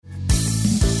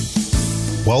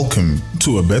Welcome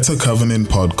to A Better Covenant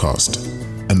podcast,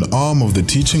 an arm of the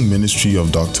teaching ministry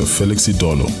of Dr. Felix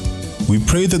Idolo. We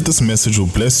pray that this message will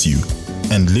bless you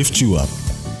and lift you up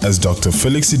as Dr.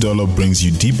 Felix Idolo brings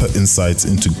you deeper insights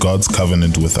into God's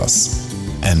covenant with us.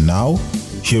 And now,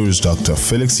 here is Dr.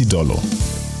 Felix Idolo.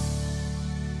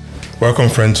 Welcome,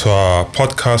 friends, to our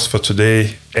podcast for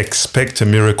today. Expect a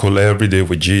miracle every day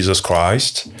with Jesus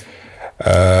Christ.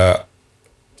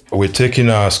 We're taking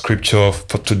our scripture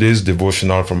for today's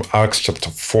devotional from Acts chapter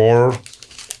 4,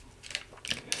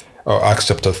 or Acts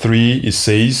chapter 3. It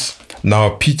says,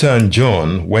 "Now Peter and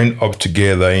John went up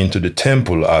together into the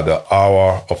temple at the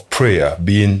hour of prayer,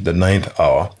 being the 9th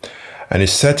hour. And a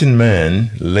certain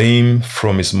man, lame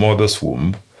from his mother's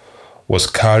womb, was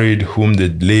carried, whom they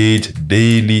laid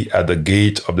daily at the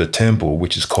gate of the temple,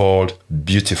 which is called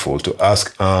Beautiful, to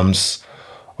ask alms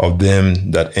of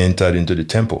them that entered into the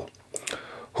temple.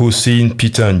 Who, seeing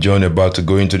Peter and John about to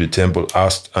go into the temple,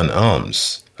 asked an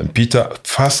alms. And Peter,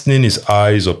 fastening his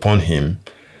eyes upon him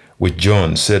with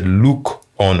John, said, Look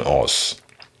on us.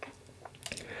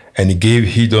 And he gave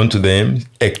heed unto them,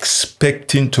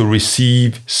 expecting to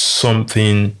receive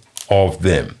something of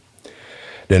them.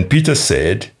 Then Peter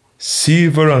said,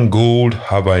 Silver and gold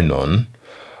have I none,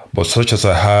 but such as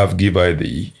I have give I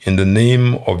thee. In the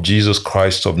name of Jesus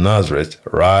Christ of Nazareth,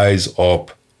 rise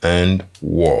up and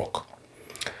walk.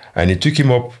 And he took him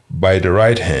up by the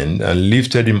right hand and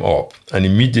lifted him up, and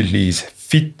immediately his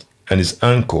feet and his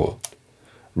ankle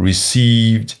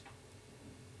received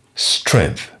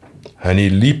strength. And he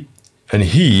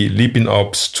leaping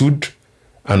up, stood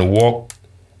and walked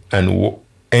and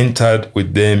entered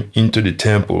with them into the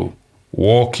temple,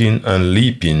 walking and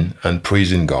leaping and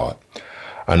praising God.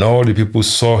 And all the people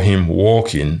saw him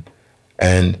walking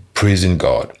and praising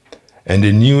God. And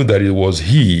they knew that it was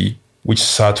he which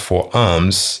sat for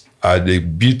alms at the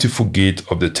beautiful gate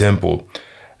of the temple,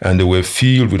 and they were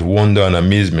filled with wonder and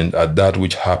amazement at that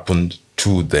which happened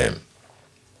to them."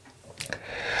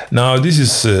 Now, this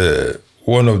is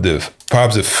one of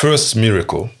perhaps the first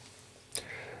miracle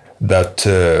that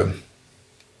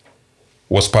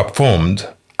was performed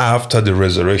after the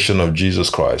resurrection of Jesus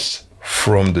Christ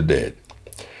from the dead,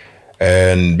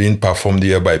 and being performed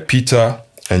here by Peter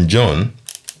and John.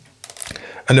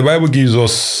 And the Bible gives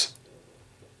us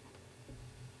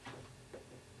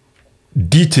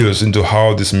details into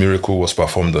how this miracle was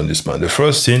performed on this man. The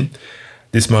first thing,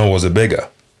 this man was a beggar.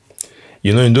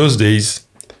 You know, in those days,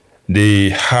 they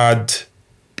had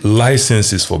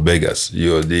licenses for beggars.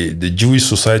 The Jewish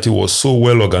society was so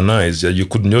well organized that you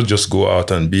could not just go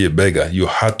out and be a beggar. You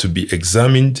had to be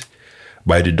examined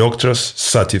by the doctors,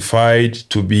 certified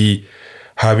to be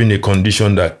having a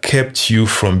condition that kept you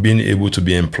from being able to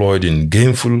be employed in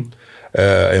gainful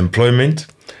employment.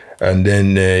 And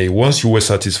then once you were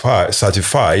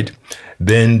certified,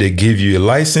 then they gave you a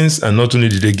license. And not only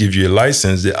did they give you a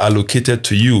license, they allocated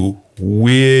to you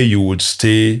where you would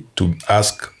stay to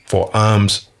ask for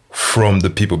alms from the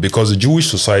people. Because the Jewish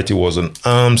society was an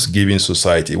alms-giving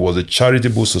society. It was a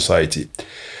charitable society.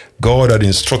 God had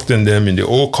instructed them in the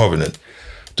Old Covenant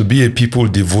to be a people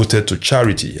devoted to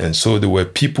charity. And so they were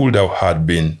people that had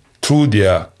been, through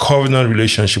their covenant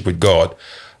relationship with God,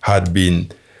 had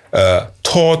been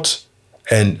taught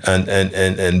and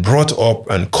brought up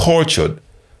and cultured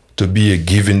to be a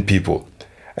giving people.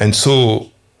 And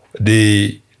so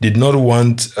they did not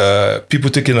want people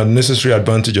taking unnecessary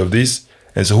advantage of this.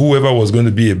 And so whoever was going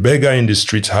to be a beggar in the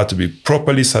streets had to be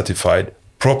properly certified,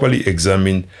 properly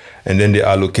examined, and then they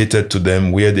allocated to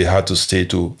them where they had to stay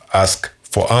to ask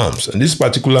for alms. And this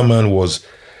particular man was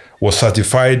a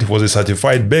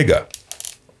certified beggar.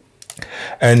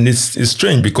 And it's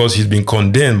strange because he's been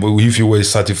condemned. But if you were a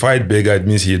certified beggar, it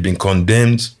means he had been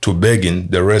condemned to begging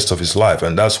the rest of his life.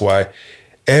 And that's why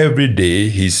every day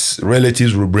his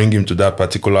relatives will bring him to that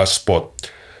particular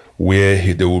spot where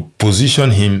they will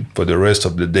position him for the rest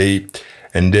of the day.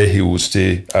 And there he would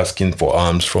stay asking for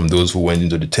alms from those who went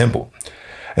into the temple.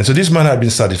 And so this man had been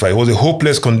certified. It was a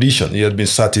hopeless condition. He had been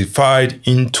certified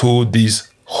into this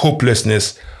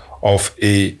hopelessness of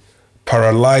a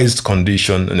paralyzed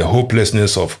condition and the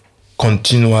hopelessness of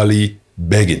continually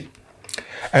begging.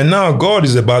 And now God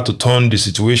is about to turn the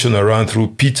situation around through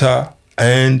Peter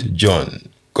and John.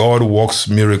 God works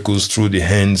miracles through the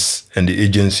hands and the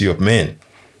agency of men.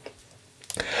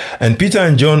 And Peter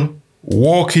and John,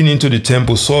 walking into the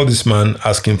temple, saw this man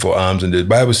asking for alms. And the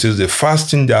Bible says they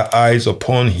fastened their eyes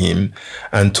upon him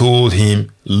and told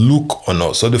him, Look on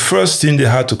us. So the first thing they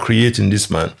had to create in this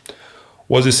man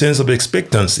was a sense of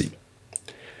expectancy.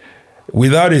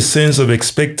 Without a sense of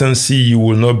expectancy, you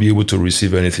will not be able to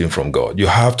receive anything from God. You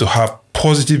have to have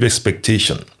positive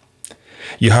expectation.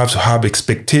 You have to have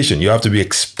expectation. You have to be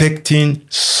expecting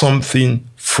something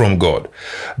from God.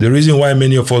 The reason why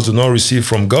many of us do not receive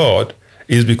from God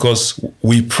is because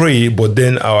we pray, but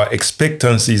then our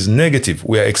expectancy is negative.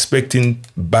 We are expecting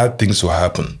bad things to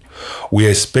happen. We are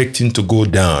expecting to go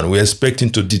down. We are expecting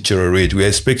to deteriorate. We are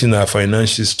expecting our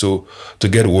finances to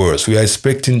get worse. We are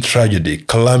expecting tragedy,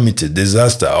 calamity,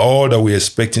 disaster. All that we are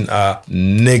expecting are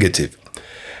negative.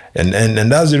 And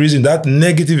that's the reason that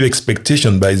negative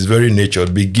expectation by its very nature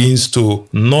begins to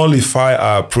nullify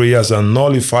our prayers and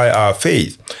nullify our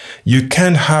faith. You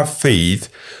can't have faith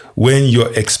when your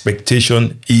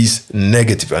expectation is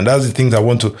negative. And that's the thing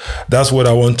that's what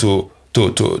I want to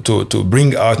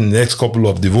bring out in the next couple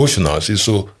of devotionals, is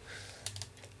to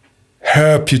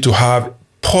help you to have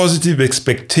positive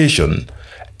expectation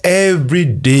every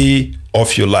day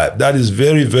of your life. That is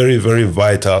very, very, very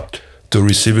vital to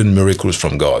receiving miracles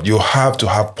from God. You have to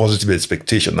have positive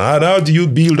expectation. Now, how do you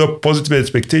build up positive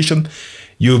expectation?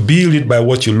 You build it by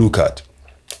what you look at.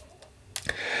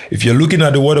 If you're looking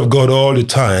at the Word of God all the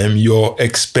time, your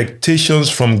expectations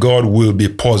from God will be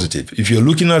positive. If you're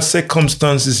looking at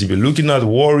circumstances, if you're looking at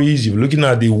worries, if you're looking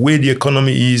at the way the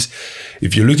economy is,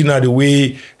 if you're looking at the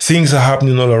way things are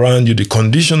happening all around you, the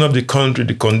condition of the country,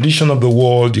 the condition of the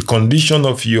world, the condition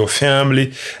of your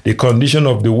family, the condition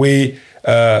of the way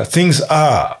things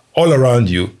are all around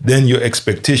you, then your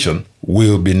expectation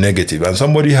will be negative. And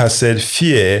somebody has said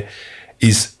fear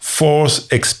is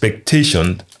false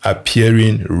expectation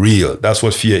appearing real. That's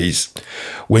what fear is.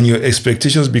 When your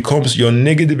your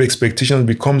negative expectations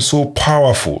become so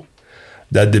powerful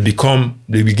that they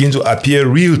begin to appear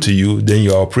real to you, then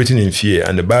you are operating in fear.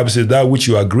 And the Bible says that which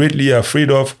you are greatly afraid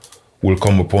of will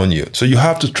come upon you. So you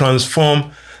have to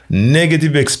transform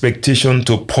negative expectation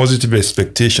to positive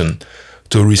expectation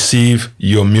to receive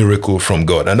your miracle from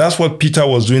God. And that's what Peter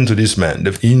was doing to this man.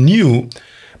 He knew,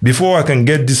 before I can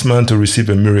get this man to receive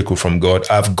a miracle from God,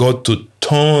 I've got to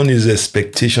turn his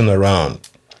expectation around.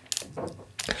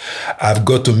 I've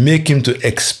got to make him to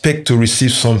expect to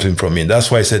receive something from me.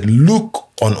 That's why I said, look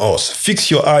on us,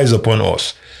 fix your eyes upon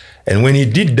us. And when he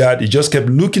did that, he just kept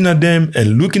looking at them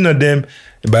and looking at them.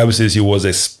 The Bible says he was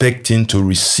expecting to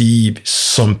receive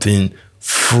something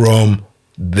from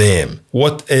them.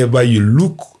 Whatever you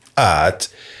look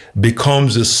at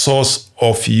becomes the source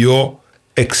of your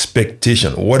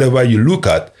expectation. Whatever you look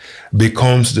at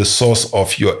becomes the source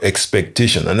of your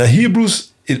expectation. And in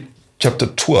Hebrews chapter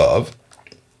 12,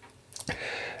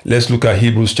 let's look at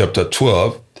Hebrews chapter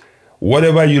 12.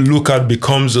 Whatever you look at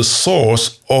becomes the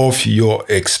source of your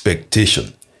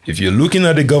expectation. If you're looking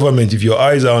at the government, if your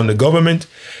eyes are on the government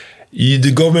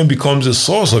becomes the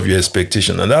source of your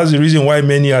expectation. And that's the reason why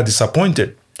many are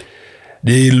disappointed.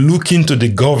 They look into the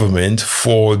government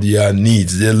for their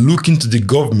needs. They're looking to the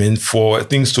government for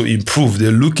things to improve. They're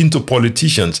looking to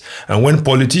politicians. And when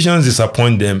politicians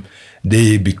disappoint them,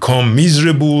 they become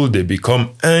miserable, they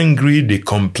become angry, they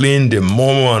complain, they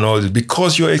murmur and all this,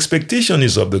 because your expectation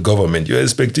is of the government. Your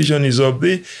expectation is of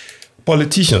the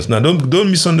politicians. Now, don't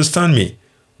misunderstand me.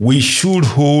 We should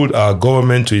hold our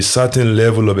government to a certain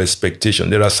level of expectation.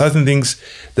 There are certain things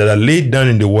that are laid down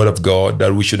in the Word of God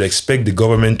that we should expect the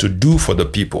government to do for the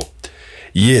people.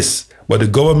 Yes, but the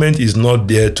government is not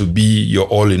there to be your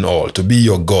all in all, to be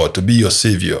your God, to be your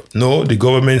savior. No, the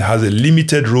government has a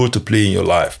limited role to play in your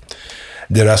life.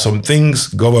 There are some things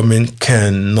government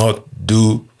cannot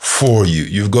do for you.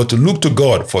 You've got to look to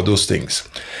God for those things.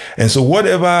 And so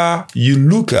whatever you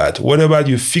look at, whatever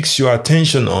you fix your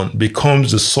attention on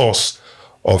becomes the source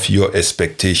of your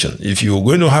expectation. If you're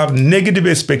going to have negative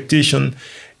expectation,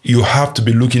 you have to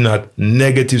be looking at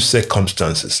negative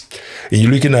circumstances. And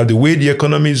you're looking at the way the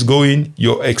economy is going,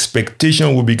 your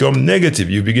expectation will become negative.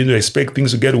 You begin to expect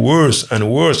things to get worse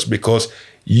and worse because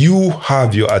you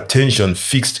have your attention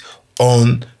fixed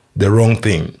on the wrong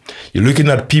thing. You're looking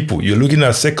at people, you're looking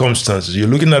at circumstances, you're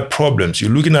looking at problems, you're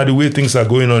looking at the way things are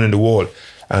going on in the world,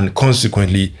 and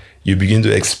consequently, you begin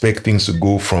to expect things to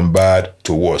go from bad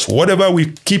to worse. Whatever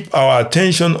we keep our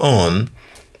attention on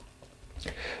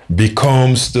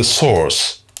becomes the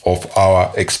source of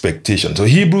our expectation. So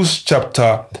Hebrews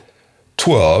chapter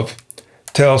 12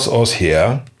 tells us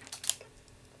here,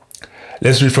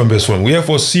 let's read from verse 1.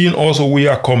 Wherefore, seeing also we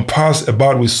are compassed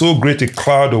about with so great a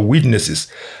cloud of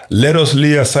witnesses, let us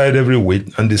lay aside every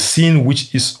weight and the sin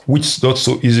which doth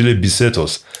so easily beset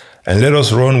us, and let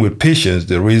us run with patience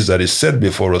the race that is set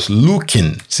before us,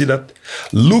 looking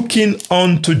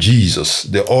unto Jesus,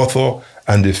 the author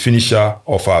and the finisher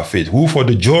of our faith, who for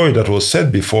the joy that was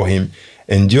set before him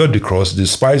endured the cross,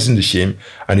 despising the shame,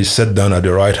 and is set down at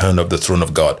the right hand of the throne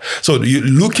of God. So you're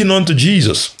looking unto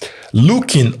Jesus.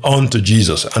 Looking unto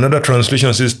Jesus. Another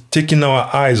translation says, taking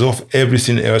our eyes off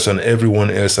everything else and everyone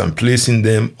else and placing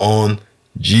them on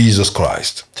Jesus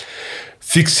Christ.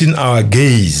 Fixing our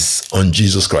gaze on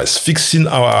Jesus Christ. Fixing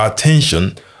our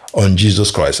attention on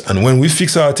Jesus Christ. And when we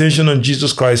fix our attention on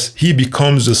Jesus Christ, he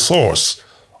becomes the source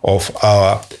of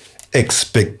our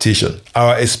expectation.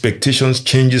 Our expectations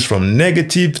changes from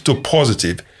negative to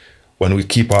positive when we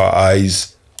keep our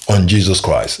eyes on Jesus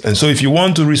Christ. And so if you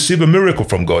want to receive a miracle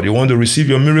from God, you want to receive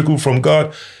your miracle from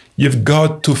God, you've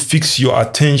got to fix your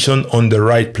attention on the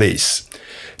right place.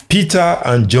 Peter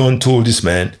and John told this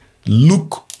man,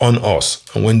 look on us.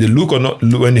 And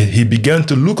when he began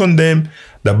to look on them,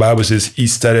 the Bible says he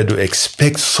started to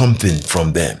expect something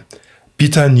from them.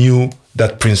 Peter knew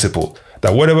that principle,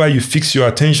 that whatever you fix your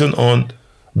attention on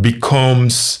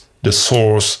becomes the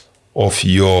source of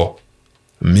your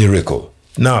miracle.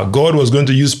 Now, God was going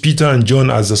to use Peter and John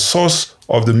as the source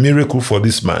of the miracle for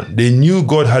this man. They knew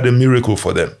God had a miracle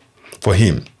for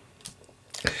him.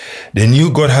 They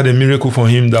knew God had a miracle for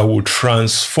him that would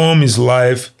transform his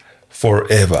life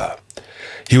forever.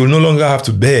 He will no longer have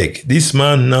to beg. This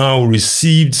man now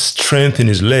received strength in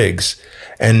his legs,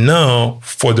 and now,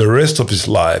 for the rest of his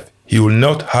life, he will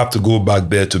not have to go back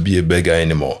there to be a beggar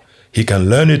anymore. He can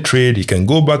learn a trade, he can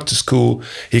go back to school,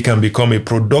 he can become a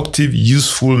productive,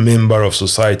 useful member of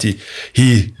society.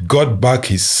 He got back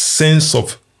his sense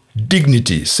of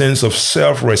dignity, sense of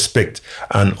self-respect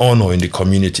and honor in the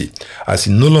community. As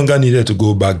he no longer needed to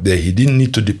go back there, he didn't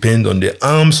need to depend on the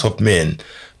arms of men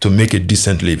to make a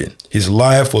decent living. His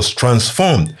life was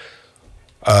transformed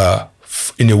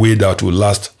in a way that will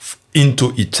last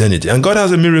into eternity. And God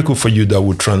has a miracle for you that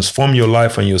will transform your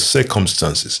life and your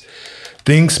circumstances.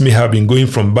 Things may have been going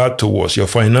from bad to worse, your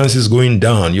finances going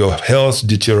down, your health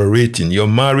deteriorating, your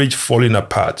marriage falling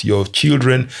apart, your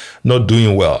children not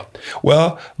doing well.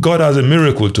 Well, God has a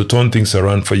miracle to turn things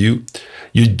around for you.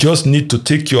 You just need to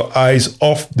take your eyes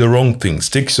off the wrong things.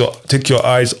 Take your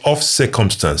eyes off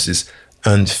circumstances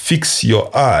and fix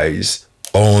your eyes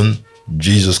on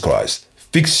Jesus Christ.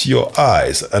 Fix your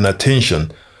eyes and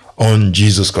attention on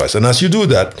Jesus Christ. And as you do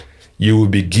that, you will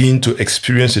begin to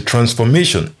experience a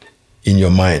transformation in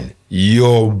your mind.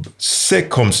 Your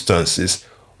circumstances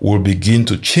will begin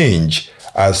to change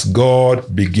as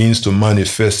God begins to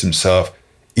manifest himself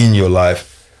in your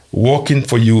life, working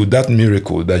for you that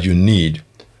miracle that you need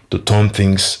to turn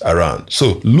things around.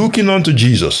 So, looking unto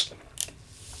Jesus.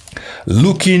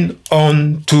 Looking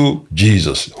unto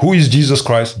Jesus. Who is Jesus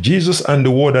Christ? Jesus and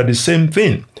the Word are the same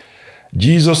thing.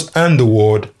 Jesus and the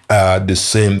Word are the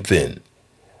same thing.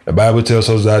 The Bible tells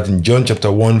us that in John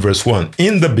chapter 1, verse 1,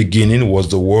 in the beginning was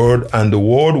the Word, and the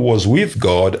Word was with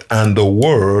God, and the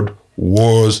Word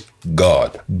was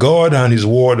God. God and his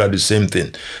Word are the same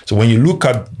thing. So when you look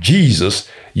at Jesus,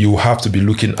 you have to be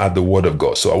looking at the Word of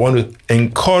God. So I want to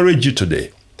encourage you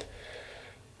today.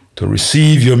 To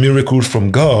receive your miracles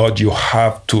from God, you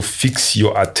have to fix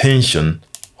your attention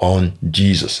on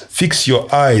Jesus. Fix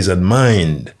your eyes and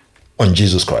mind on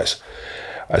Jesus Christ.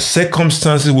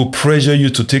 Circumstances will pressure you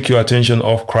to take your attention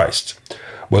off Christ,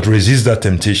 but resist that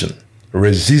temptation.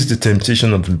 Resist the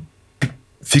temptation of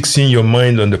fixing your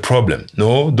mind on the problem.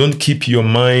 No, don't keep your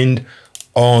mind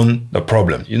on the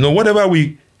problem. You know, whatever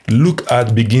we look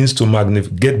at begins to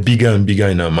get bigger and bigger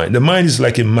in our mind. The mind is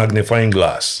like a magnifying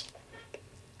glass.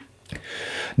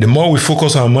 The more we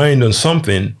focus our mind on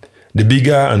something, the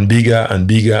bigger and bigger and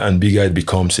bigger and bigger it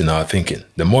becomes in our thinking.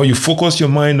 The more you focus your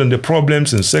mind on the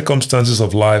problems and circumstances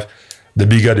of life, the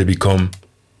bigger they become,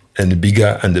 and the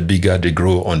bigger they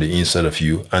grow on the inside of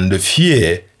you. And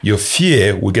your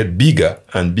fear will get bigger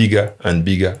and bigger and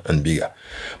bigger and bigger.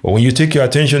 But when you take your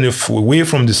attention away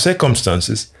from the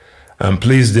circumstances and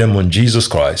place them on Jesus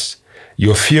Christ,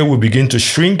 your fear will begin to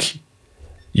shrink,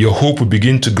 your hope will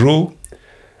begin to grow,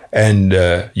 and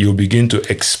you'll begin to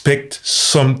expect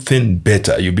something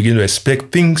better. You begin to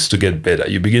expect things to get better.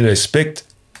 You begin to expect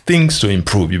things to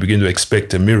improve. You begin to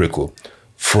expect a miracle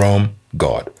from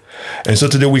God. And so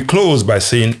today we close by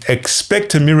saying,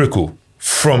 expect a miracle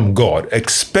from God.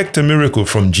 Expect a miracle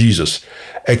from Jesus.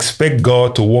 Expect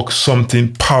God to work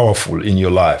something powerful in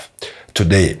your life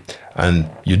today. And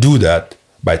you do that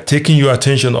by taking your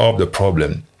attention off the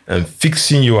problem and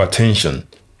fixing your attention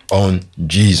on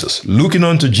Jesus. Looking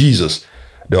unto Jesus,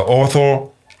 the author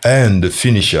and the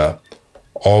finisher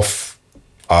of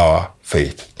our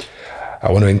faith.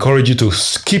 I want to encourage you to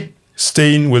keep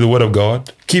staying with the Word of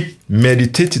God, keep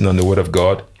meditating on the Word of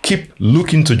God, keep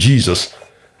looking to Jesus,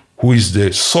 who is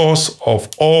the source of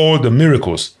all the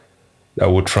miracles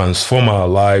that will transform our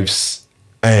lives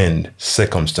and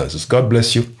circumstances. God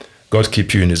bless you. God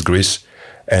keep you in His grace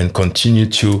and continue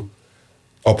to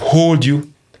uphold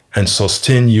you and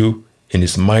sustain you in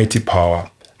his mighty power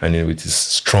and with his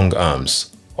strong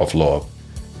arms of love.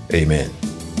 Amen.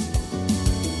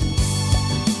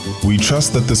 We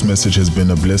trust that this message has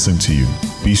been a blessing to you.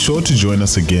 Be sure to join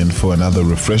us again for another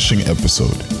refreshing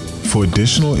episode. For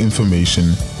additional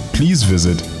information, please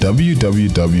visit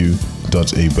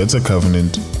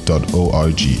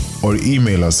www.abettercovenant.org or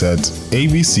email us at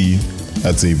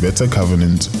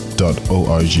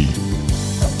abc@abettercovenant.org.